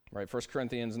 Right? 1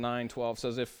 Corinthians 9:12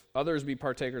 says, if others be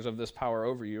partakers of this power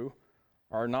over you,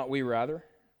 are not we rather?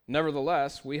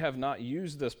 Nevertheless, we have not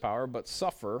used this power, but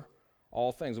suffer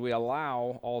all things. We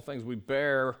allow all things. We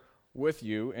bear with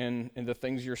you in the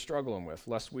things you're struggling with,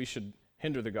 lest we should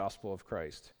hinder the gospel of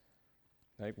Christ.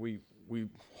 Right? We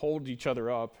hold each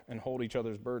other up and hold each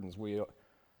other's burdens. We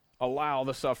allow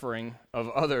the suffering of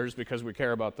others because we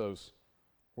care about those.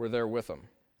 We're there with them.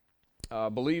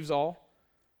 Believes all.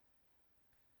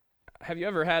 Have you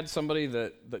ever had somebody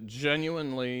that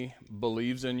genuinely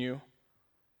believes in you?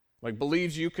 Like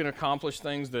believes you can accomplish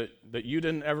things that you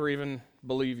didn't ever even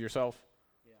believe yourself?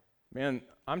 Yeah. Man,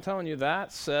 I'm telling you,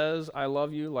 that says I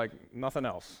love you like nothing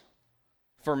else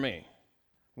for me.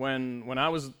 When I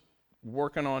was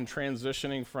working on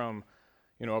transitioning from,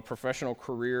 a professional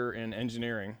career in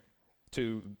engineering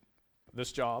to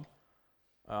this job,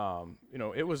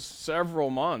 it was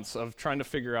several months of trying to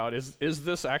figure out, is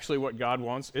this actually what God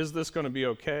wants? Is this going to be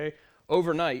okay?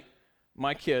 Overnight,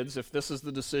 my kids, if this is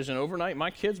the decision, overnight, my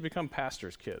kids become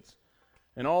pastors' kids.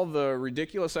 And all the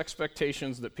ridiculous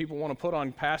expectations that people want to put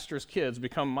on pastors' kids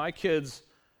become my kids'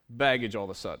 baggage all of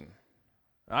a sudden.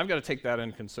 And I've got to take that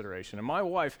into consideration. And my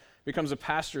wife becomes a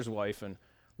pastor's wife. And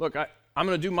look, I'm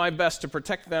going to do my best to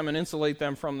protect them and insulate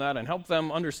them from that and help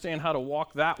them understand how to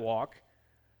walk that walk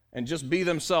and just be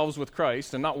themselves with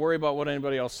Christ and not worry about what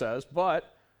anybody else says,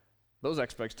 but those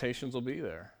expectations will be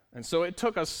there. And so it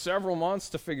took us several months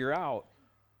to figure out,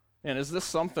 and is this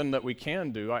something that we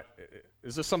can do?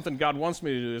 Is this something God wants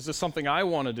me to do? Is this something I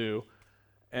want to do?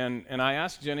 And I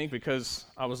asked Jenny because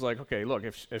I was like, okay, look,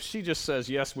 if she just says,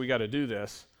 yes, we got to do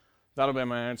this, that'll be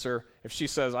my answer. If she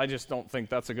says, I just don't think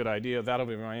that's a good idea, that'll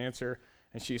be my answer.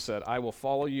 And she said, I will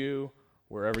follow you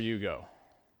wherever you go.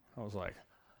 I was like,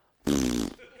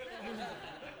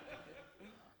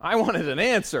 I wanted an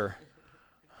answer.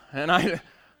 And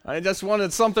I just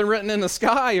wanted something written in the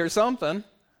sky or something.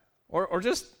 Or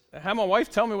just have my wife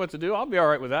tell me what to do. I'll be all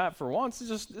right with that for once.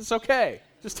 It's okay.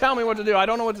 Just tell me what to do. I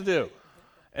don't know what to do.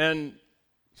 And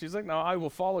she's like, no, I will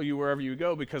follow you wherever you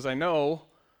go because I know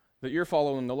that you're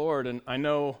following the Lord, and I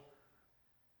know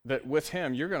that with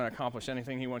him you're going to accomplish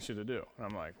anything he wants you to do. And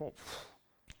I'm like, well,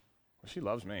 she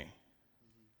loves me.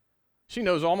 She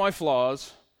knows all my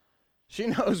flaws. She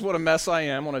knows what a mess I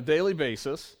am on a daily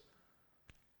basis.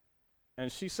 And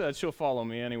she said she'll follow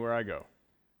me anywhere I go.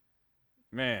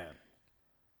 Man,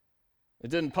 it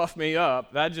didn't puff me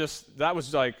up. That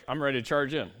was like, I'm ready to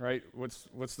charge in, right?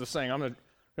 What's the saying? I'm going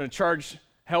to charge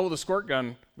hell with a squirt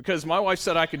gun because my wife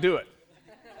said I could do it.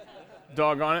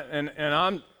 Doggone it. And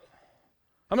I'm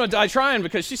going to die trying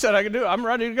because she said I could do it. I'm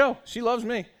ready to go. She loves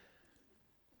me.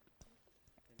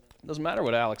 Doesn't matter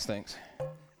what Alex thinks.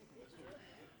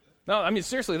 No, I mean,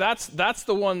 seriously, that's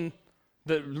the one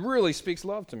that really speaks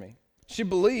love to me. She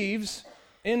believes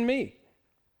in me.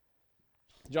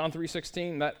 John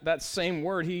 3:16, that same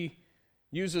word he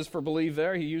uses for believe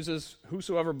there, he uses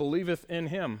whosoever believeth in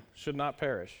him should not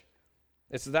perish.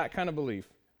 It's that kind of belief.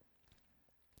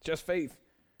 Just faith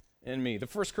in me. The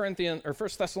 1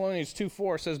 Thessalonians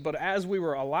 2:4 says, but as we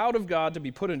were allowed of God to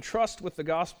be put in trust with the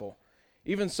gospel,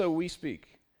 even so we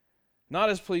speak, not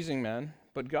as pleasing men,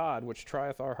 but God which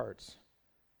trieth our hearts.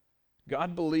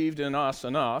 God believed in us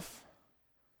enough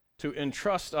to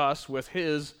entrust us with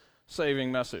his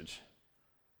saving message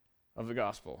of the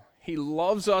gospel. He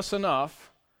loves us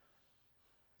enough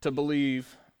to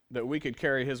believe that we could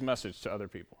carry his message to other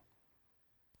people.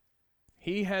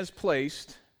 He has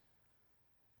placed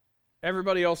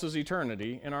everybody else's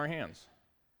eternity in our hands.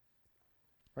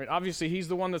 Right? Obviously, he's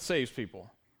the one that saves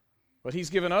people. But he's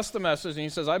given us the message, and he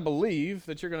says, I believe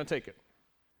that you're going to take it.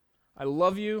 I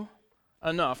love you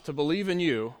enough to believe in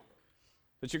you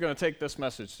that you're going to take this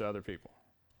message to other people.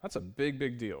 That's a big,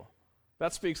 big deal.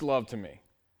 That speaks love to me.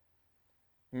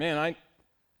 Man,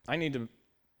 I need to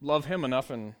love him enough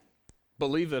and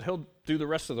believe that he'll do the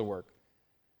rest of the work.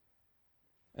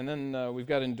 And then we've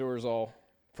got endures all.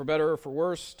 For better or for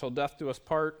worse, till death do us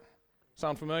part.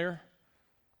 Sound familiar?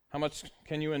 How much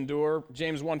can you endure?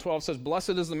 James 1:12 says,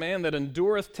 blessed is the man that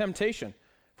endureth temptation,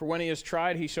 for when he is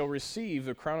tried, he shall receive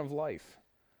the crown of life,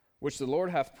 which the Lord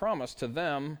hath promised to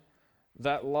them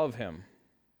that love him.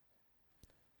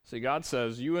 See, God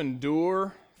says, you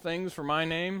endure things for my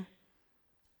name,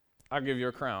 I'll give you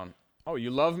a crown. Oh,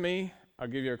 you love me? I'll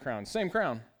give you a crown. Same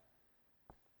crown.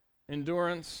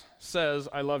 Endurance says,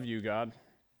 I love you, God.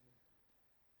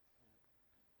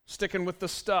 Sticking with the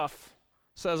stuff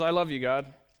says, I love you, God.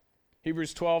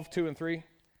 Hebrews 12:2-3.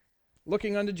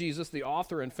 Looking unto Jesus, the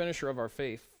author and finisher of our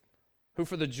faith, who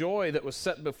for the joy that was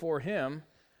set before him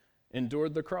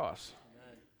endured the cross.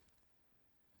 Amen.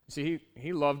 See,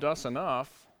 he loved us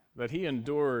enough that he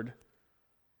endured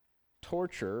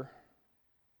torture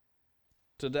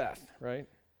to death, right?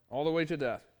 All the way to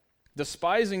death.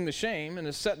 Despising the shame, and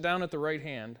is set down at the right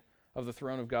hand of the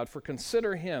throne of God. For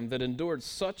consider him that endured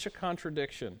such a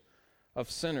contradiction of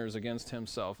sinners against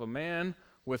himself. A man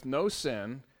with no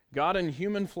sin, God in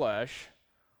human flesh.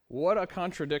 What a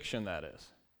contradiction that is.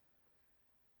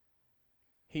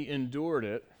 He endured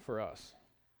it for us.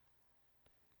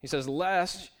 He says,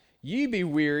 lest ye be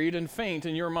wearied and faint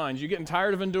in your minds. You getting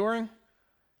tired of enduring?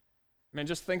 Man,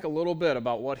 just think a little bit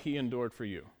about what he endured for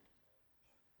you.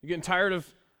 You getting tired of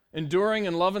enduring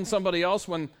and loving somebody else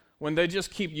when they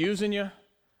just keep using you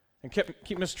and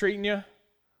keep mistreating you?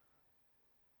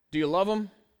 Do you love them?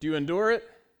 Do you endure it?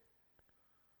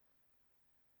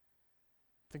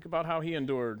 Think about how he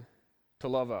endured to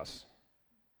love us.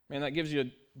 Man, that gives you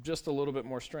just a little bit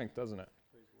more strength, doesn't it?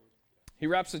 He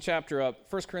wraps the chapter up.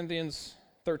 1 Corinthians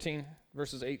 13,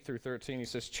 verses 8-13. He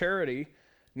says, charity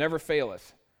never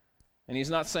faileth. And he's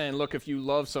not saying, look, if you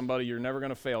love somebody, you're never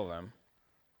going to fail them.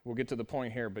 We'll get to the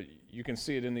point here, but you can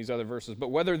see it in these other verses.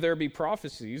 But whether there be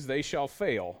prophecies, they shall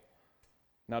fail.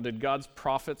 Now, did God's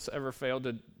prophets ever fail?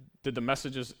 Did the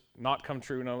messages not come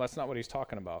true? No, that's not what he's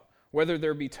talking about. Whether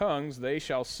there be tongues, they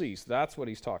shall cease. That's what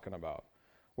he's talking about.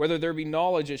 Whether there be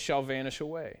knowledge, it shall vanish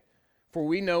away. For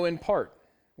we know in part.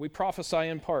 We prophesy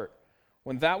in part.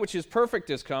 When that which is perfect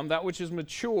is come, that which is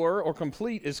mature or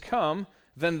complete is come,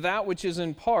 then that which is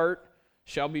in part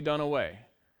shall be done away.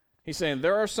 He's saying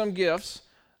there are some gifts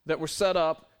that were set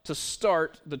up to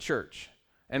start the church.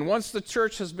 And once the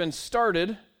church has been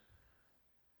started,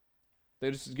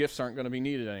 those gifts aren't going to be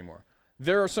needed anymore.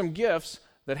 There are some gifts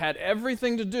that had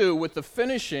everything to do with the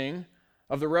finishing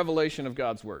of the revelation of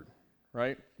God's word,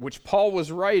 right? Which Paul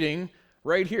was writing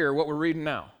right here, what we're reading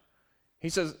now. He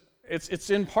says, it's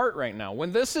in part right now.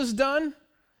 When this is done,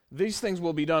 these things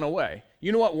will be done away.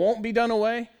 You know what won't be done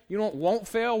away? You know what won't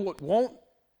fail? What won't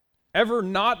ever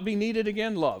not be needed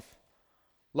again? Love.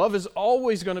 Love is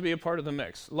always going to be a part of the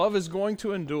mix. Love is going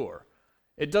to endure.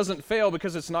 It doesn't fail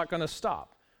because it's not going to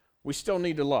stop. We still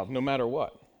need to love no matter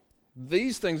what.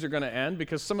 These things are going to end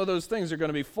because some of those things are going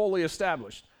to be fully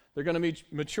established. They're going to be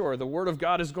mature. The Word of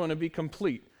God is going to be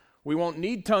complete. We won't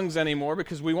need tongues anymore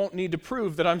because we won't need to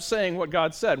prove that I'm saying what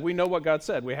God said. We know what God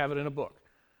said. We have it in a book.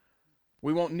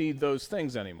 We won't need those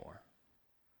things anymore.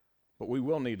 But we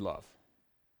will need love.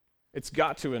 It's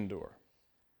got to endure.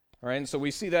 All right, and so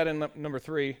we see that in number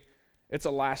 3. It's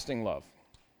a lasting love.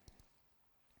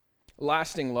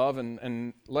 lasting love,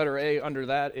 and letter A under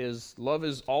that is love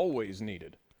is always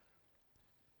needed.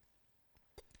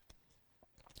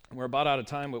 We're about out of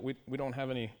time, but we don't have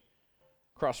any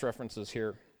cross-references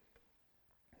here.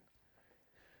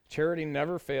 Charity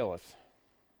never faileth.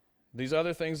 These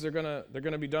other things, they're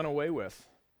gonna be done away with.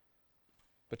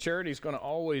 But charity is going to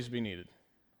always be needed.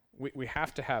 We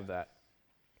have to have that.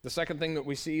 The second thing that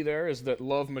we see there is that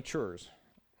love matures.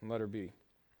 Letter B.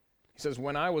 He says,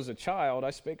 when I was a child,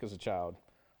 I spake as a child.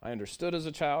 I understood as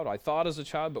a child. I thought as a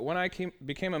child. But when I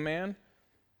became a man,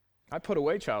 I put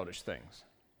away childish things.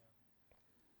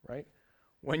 Right?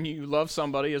 When you love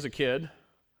somebody as a kid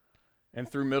and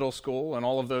through middle school and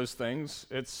all of those things,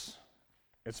 it's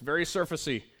very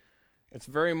surfacey. It's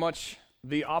very much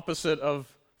the opposite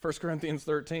of 1 Corinthians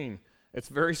 13. It's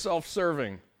very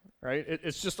self-serving, right?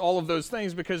 It's just all of those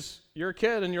things because you're a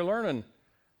kid and you're learning.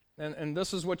 And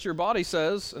this is what your body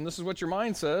says, and this is what your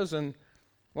mind says, and,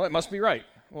 well, it must be right.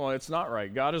 Well, it's not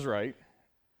right. God is right.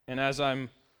 And as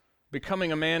I'm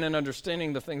becoming a man and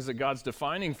understanding the things that God's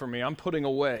defining for me, I'm putting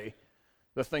away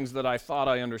the things that I thought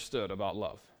I understood about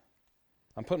love.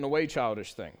 I'm putting away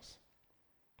childish things.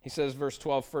 He says, verse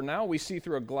 12, for now we see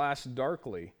through a glass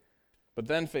darkly, but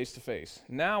then face to face.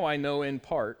 Now I know in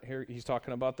part. Here he's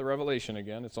talking about the revelation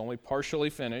again. It's only partially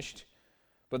finished.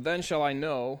 But then shall I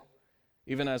know,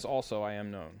 even as also I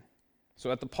am known. So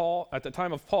at the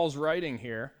time of Paul's writing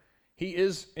here, he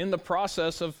is in the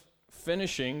process of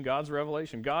finishing God's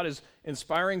revelation. God is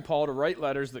inspiring Paul to write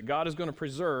letters that God is going to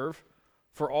preserve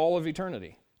for all of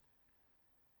eternity.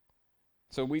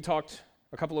 So we talked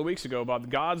a couple of weeks ago about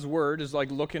God's word is like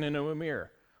looking into a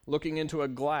mirror. Looking into a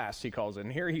glass, he calls it.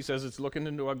 And here he says it's looking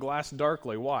into a glass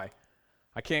darkly. Why?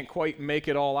 I can't quite make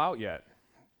it all out yet.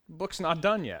 The book's not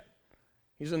done yet.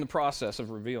 He's in the process of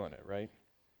revealing it, right?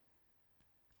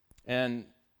 And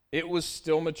it was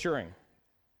still maturing.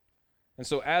 And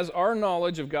so as our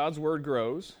knowledge of God's word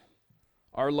grows,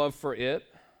 our love for it,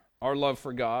 our love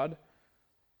for God,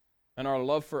 and our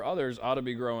love for others ought to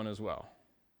be growing as well.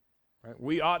 Right?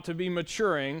 We ought to be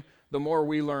maturing the more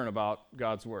we learn about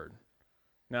God's word.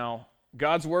 Now,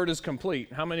 God's word is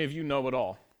complete. How many of you know it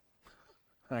all?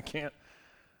 I can't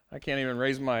even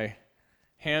raise my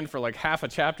hand for like half a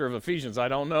chapter of Ephesians. I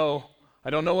don't know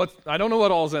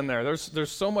what all's in there.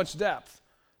 There's so much depth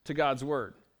to God's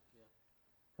word.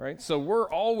 Right? So we're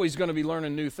always going to be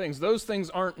learning new things. Those things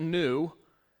aren't new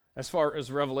as far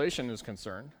as Revelation is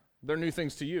concerned. They're new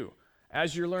things to you.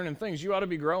 As you're learning things, you ought to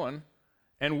be growing.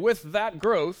 And with that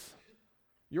growth,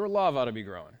 your love ought to be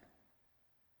growing.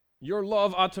 Your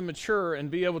love ought to mature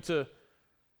and be able to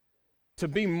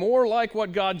be more like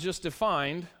what God just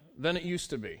defined than it used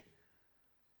to be.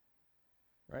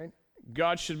 Right?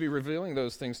 God should be revealing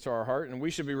those things to our heart, and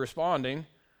we should be responding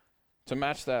to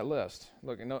match that list.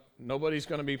 Look, nobody's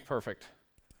going to be perfect.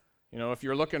 You know, if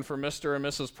you're looking for Mr. and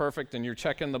Mrs. Perfect and you're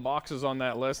checking the boxes on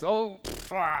that list,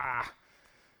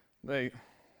 they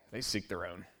seek their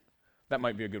own. That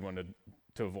might be a good one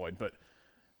to avoid, but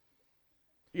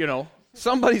you know,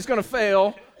 somebody's going to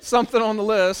fail something on the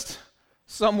list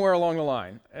somewhere along the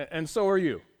line, and so are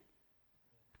you.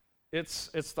 It's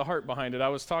the heart behind it. I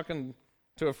was talking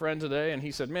to a friend today, and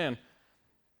he said, man,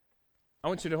 I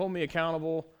want you to hold me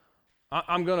accountable.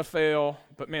 I'm going to fail,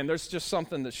 but man, there's just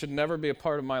something that should never be a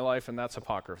part of my life, and that's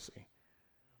hypocrisy.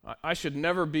 I should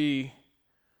never be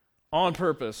on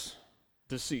purpose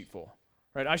deceitful,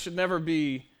 right? I should never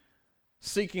be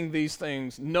seeking these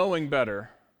things, knowing better.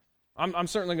 I'm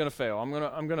certainly going to fail. I'm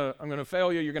going to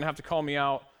fail you. You're going to have to call me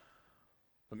out.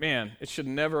 But man, it should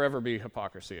never ever be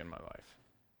hypocrisy in my life.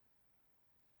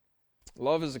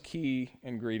 Love is a key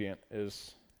ingredient.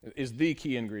 Is the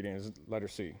key ingredient. Is letter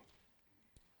C.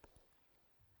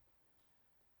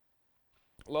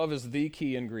 Love is the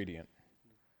key ingredient.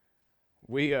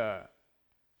 We go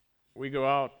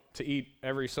out to eat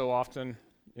every so often.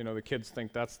 You know, the kids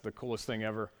think that's the coolest thing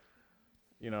ever.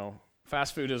 You know,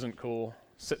 fast food isn't cool.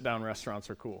 Sit-down restaurants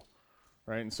are cool,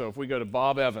 right? And so if we go to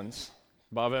Bob Evans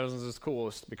is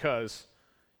coolest because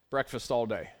breakfast all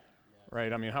day,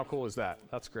 right? I mean, how cool is that?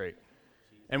 That's great.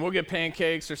 And we'll get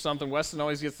pancakes or something. Weston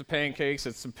always gets the pancakes.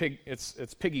 It's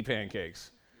piggy pancakes.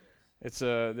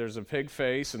 There's a pig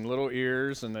face and little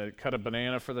ears, and they cut a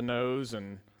banana for the nose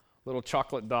and little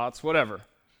chocolate dots, whatever.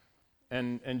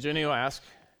 And Jenny will ask,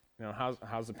 you know,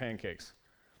 how's the pancakes?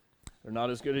 They're not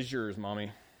as good as yours,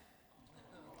 Mommy.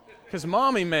 Because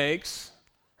Mommy makes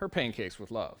her pancakes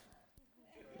with love,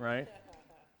 right?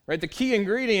 Right. The key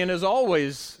ingredient is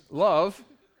always love.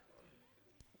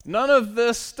 None of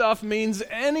this stuff means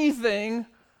anything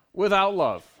without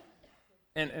love.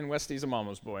 And Westy's a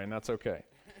mama's boy, and that's okay.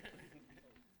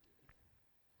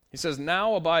 He says,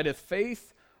 now abideth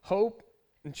faith, hope,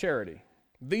 and charity.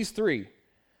 These three,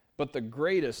 but the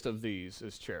greatest of these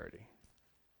is charity.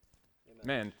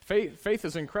 Amen. Man, faith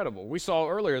is incredible. We saw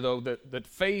earlier, though, that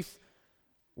faith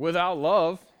without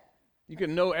love, you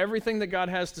can know everything that God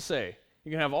has to say.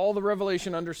 You can have all the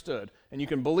revelation understood, and you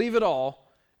can believe it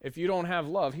all. If you don't have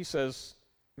love, he says,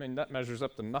 that measures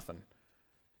up to nothing.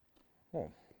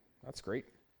 Oh, that's great.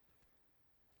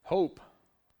 Hope.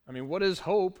 What is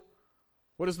hope?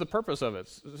 What is the purpose of it?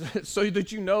 So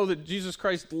that you know that Jesus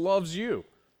Christ loves you,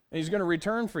 and he's going to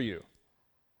return for you.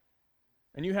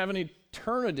 And you have an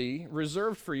eternity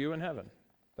reserved for you in heaven.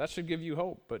 That should give you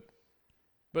hope,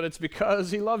 but it's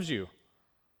because he loves you.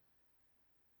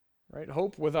 Right?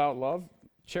 Hope without love.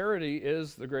 Charity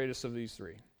is the greatest of these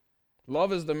three.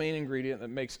 Love is the main ingredient that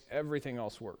makes everything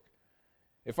else work.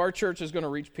 If our church is going to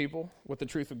reach people with the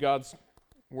truth of God's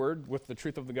word, with the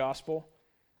truth of the gospel,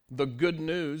 the good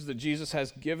news that Jesus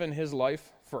has given his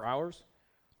life for ours,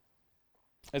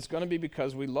 it's going to be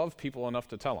because we love people enough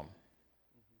to tell them.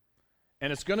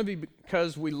 And it's going to be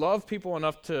because we love people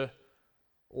enough to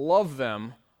love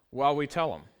them while we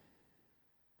tell them.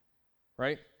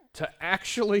 Right? To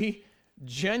actually,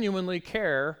 genuinely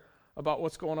care about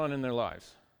what's going on in their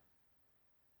lives.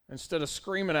 Instead of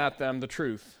screaming at them the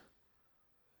truth,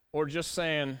 or just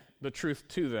saying the truth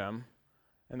to them,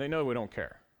 and they know we don't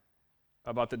care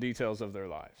about the details of their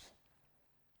lives.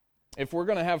 If we're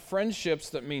going to have friendships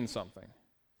that mean something,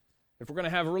 if we're going to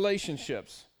have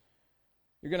relationships,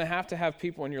 you're going to have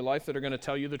people in your life that are going to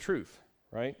tell you the truth,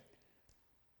 right?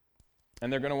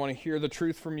 And they're going to want to hear the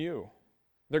truth from you.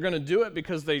 They're going to do it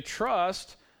because they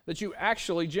trust that you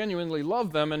actually genuinely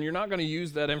love them, and you're not going to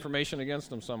use that information against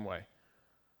them some way,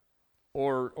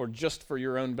 or just for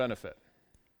your own benefit.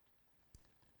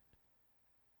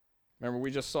 Remember,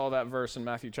 we just saw that verse in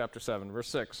Matthew chapter 7, verse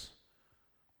 6.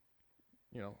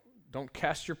 Don't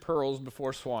cast your pearls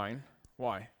before swine.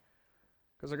 Why?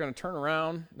 Because they're going to turn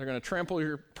around, they're going to trample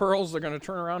your pearls, they're going to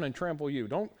turn around and trample you.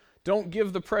 Don't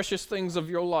give the precious things of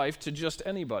your life to just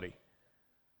anybody.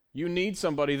 You need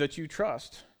somebody that you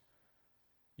trust,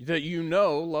 that you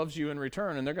know loves you in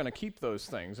return, and they're going to keep those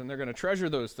things, and they're going to treasure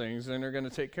those things, and they're going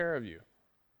to take care of you.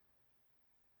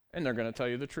 And they're going to tell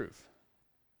you the truth.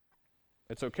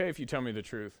 It's okay if you tell me the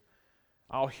truth.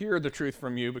 I'll hear the truth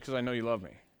from you because I know you love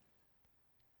me.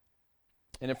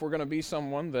 And if we're going to be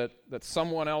someone that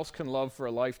someone else can love for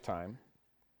a lifetime,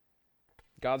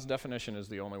 God's definition is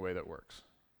the only way that works.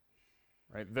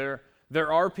 Right?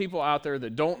 There are people out there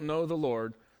that don't know the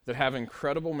Lord that have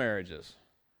incredible marriages.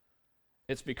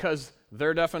 It's because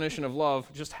their definition of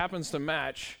love just happens to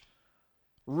match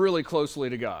really closely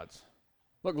to God's.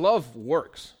 Look, love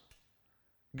works.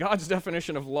 God's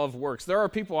definition of love works. There are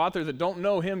people out there that don't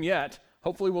know him yet,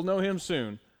 hopefully we'll know him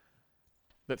soon,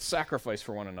 that sacrifice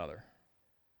for one another.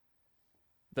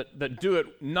 That do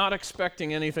it not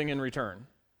expecting anything in return.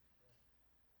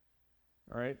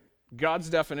 All right? God's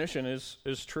definition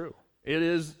is true. It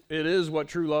is what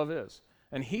true love is.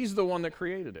 And he's the one that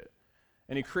created it.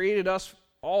 And he created us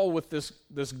all with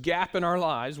this gap in our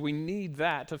lives. We need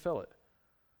that to fill it.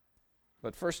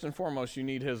 But first and foremost, you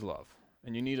need his love.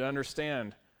 And you need to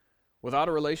understand, without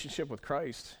a relationship with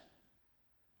Christ,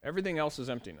 everything else is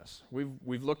emptiness.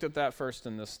 We've looked at that first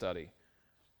in this study.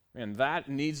 And that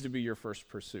needs to be your first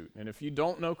pursuit. And if you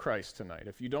don't know Christ tonight,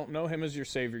 if you don't know him as your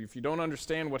Savior, if you don't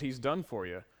understand what he's done for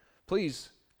you,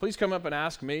 please come up and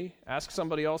ask me, ask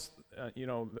somebody else.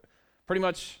 Pretty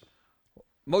much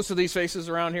most of these faces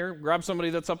around here, grab somebody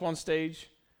that's up on stage,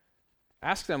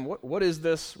 ask them, what is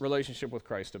this relationship with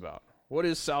Christ about? What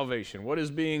is salvation? What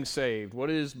is being saved? What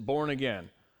is born again?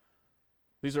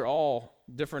 These are all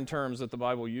different terms that the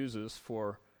Bible uses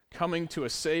for coming to a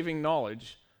saving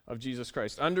knowledge of Jesus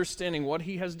Christ, understanding what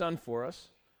he has done for us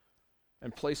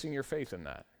and placing your faith in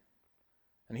that.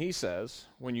 And he says,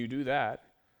 when you do that,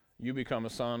 you become a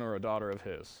son or a daughter of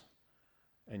his.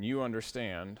 And you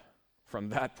understand from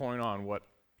that point on what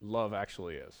love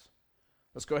actually is.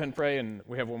 Let's go ahead and pray, and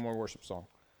we have one more worship song.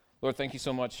 Lord, thank you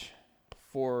so much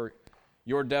for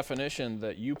your definition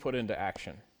that you put into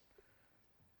action.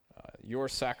 Your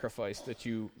sacrifice that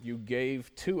you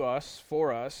gave to us,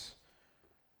 for us,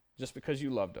 just because you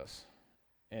loved us.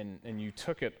 And you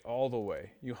took it all the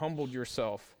way. You humbled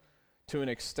yourself to an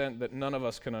extent that none of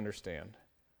us can understand.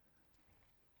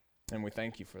 And we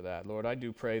thank you for that. Lord, I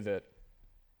do pray that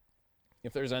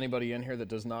if there's anybody in here that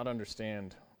does not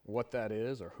understand what that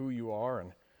is or who you are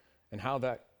and how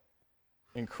that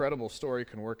incredible story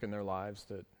can work in their lives,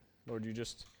 that, Lord, you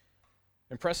just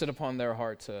impress it upon their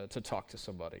heart to talk to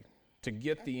somebody, to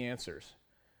get the answers,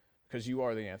 because you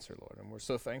are the answer, Lord. And we're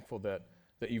so thankful that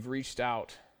you've reached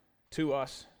out to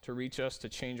us, to reach us, to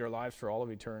change our lives for all of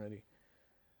eternity.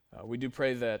 We do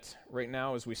pray that right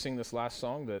now as we sing this last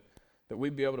song that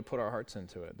we'd be able to put our hearts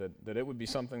into it, that it would be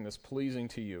something that's pleasing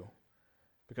to you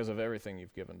because of everything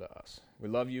you've given to us. We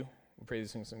love you. We pray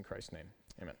these things in Christ's name.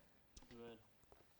 Amen.